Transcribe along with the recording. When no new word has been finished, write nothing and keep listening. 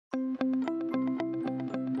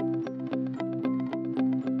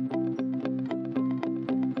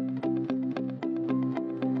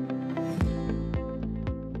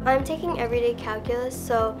I'm taking everyday calculus,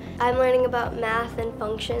 so I'm learning about math and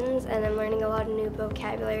functions, and I'm learning a lot of new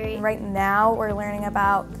vocabulary. Right now we're learning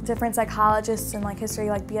about different psychologists in history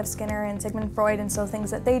like B.F. Skinner and Sigmund Freud, and so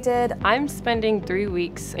things that they did. I'm spending 3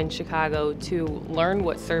 weeks in Chicago to learn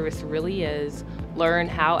what service really is, learn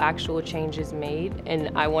how actual change is made,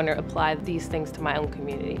 and I want to apply these things to my own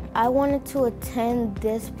community. I wanted to attend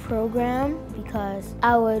this program because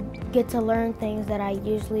I would get to learn things that I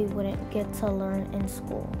usually wouldn't get to learn in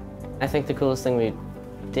school. I think the coolest thing we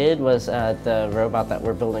did was the robot that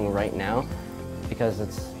we're building right now, because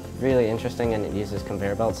it's really interesting and it uses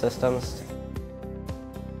conveyor belt systems.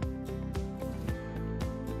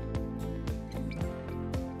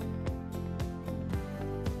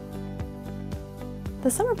 The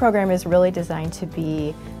summer program is really designed to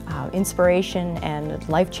be inspiration and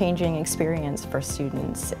life-changing experience for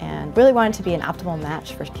students, and really wanted to be an optimal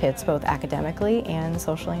match for kids both academically and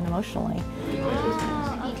socially and emotionally.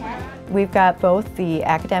 We've got both the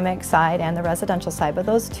academic side and the residential side, but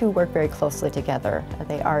those two work very closely together.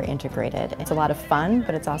 They are integrated. It's a lot of fun,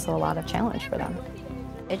 but it's also a lot of challenge for them.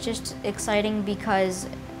 It's just exciting because,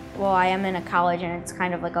 well, I am in a college and it's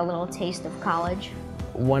kind of like a little taste of college.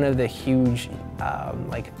 One of the huge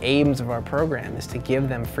aims of our program is to give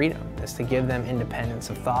them freedom, is to give them independence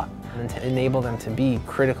of thought, and to enable them to be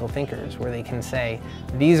critical thinkers, where they can say,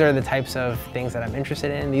 these are the types of things that I'm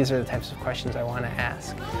interested in, these are the types of questions I want to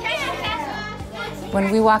ask.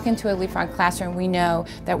 When we walk into a Leapfrog classroom, we know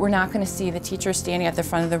that we're not going to see the teacher standing at the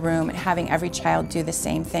front of the room and having every child do the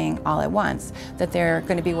same thing all at once, that they're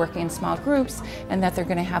going to be working in small groups, and that they're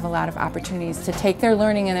going to have a lot of opportunities to take their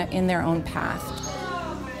learning in their own path.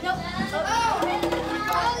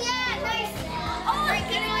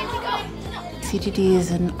 CTD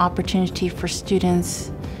is an opportunity for students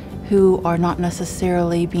who are not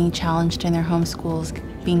necessarily being challenged in their home schools,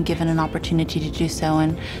 being given an opportunity to do so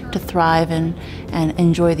and to thrive and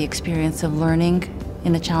enjoy the experience of learning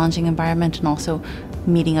in a challenging environment, and also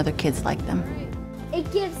meeting other kids like them. It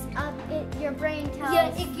gives your brain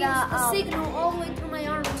tells it gives a signal all the way through my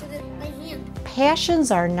arm to my hand. Passions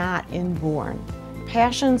are not inborn.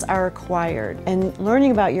 Passions are acquired, and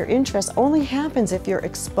learning about your interests only happens if you're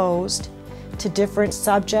exposed to different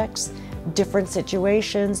subjects, different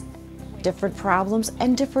situations, different problems,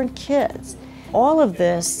 and different kids. All of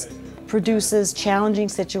this produces challenging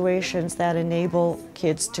situations that enable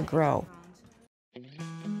kids to grow.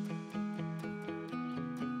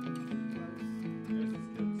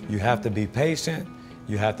 You have to be patient,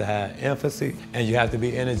 you have to have empathy, and you have to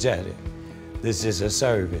be energetic. This is a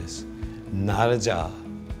service, not a job.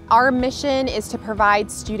 Our mission is to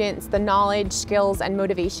provide students the knowledge, skills, and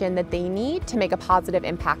motivation that they need to make a positive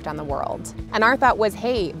impact on the world. And our thought was,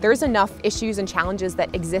 hey, there's enough issues and challenges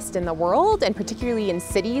that exist in the world, and particularly in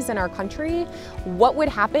cities in our country. What would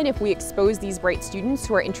happen if we expose these bright students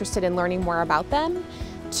who are interested in learning more about them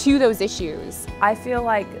to those issues? I feel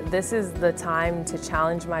like this is the time to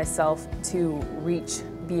challenge myself to reach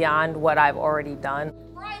beyond what I've already done.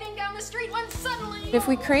 Riding down the street when suddenly... If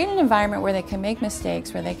we create an environment where they can make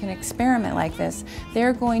mistakes, where they can experiment like this,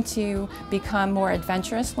 they're going to become more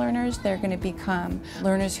adventurous learners. They're going to become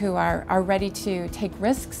learners who are ready to take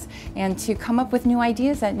risks and to come up with new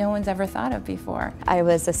ideas that no one's ever thought of before. I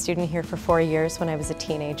was a student here for 4 years when I was a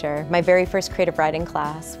teenager. My very first creative writing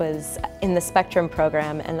class was in the Spectrum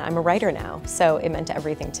program, and I'm a writer now, so it meant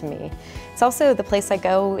everything to me. It's also the place I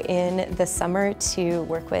go in the summer to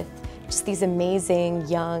work with just these amazing,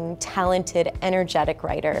 young, talented, energetic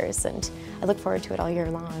writers, and I look forward to it all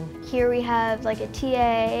year long. Here we have a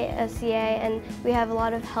TA, a CA, and we have a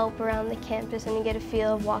lot of help around the campus, and you get a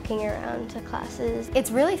feel of walking around to classes.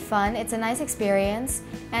 It's really fun, it's a nice experience,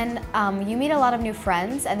 and you meet a lot of new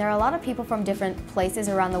friends, and there are a lot of people from different places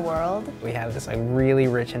around the world. We have this really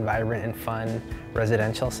rich and vibrant and fun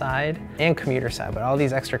residential side and commuter side, but all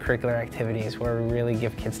these extracurricular activities where we really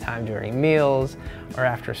give kids time during meals or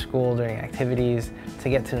after school during activities to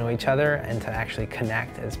get to know each other and to actually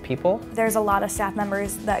connect as people. There's a lot of staff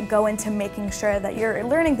members that go into making sure that you're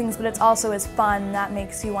learning things, but it's also as fun. That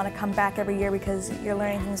makes you want to come back every year because you're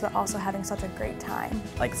learning things but also having such a great time.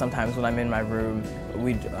 Like sometimes when I'm in my room,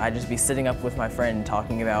 I'd just be sitting up with my friend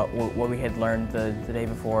talking about what we had learned the day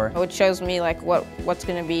before. It shows me what's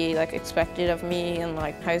going to be expected of me in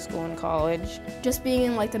high school and college. Just being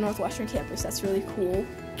in the Northwestern campus, that's really cool.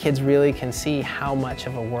 Kids really can see how much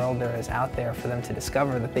of a world there is out there for them to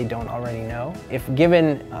discover that they don't already know. If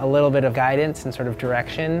given a little bit of guidance and sort of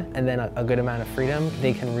direction and then a good amount of freedom,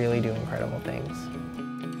 they can really do incredible things.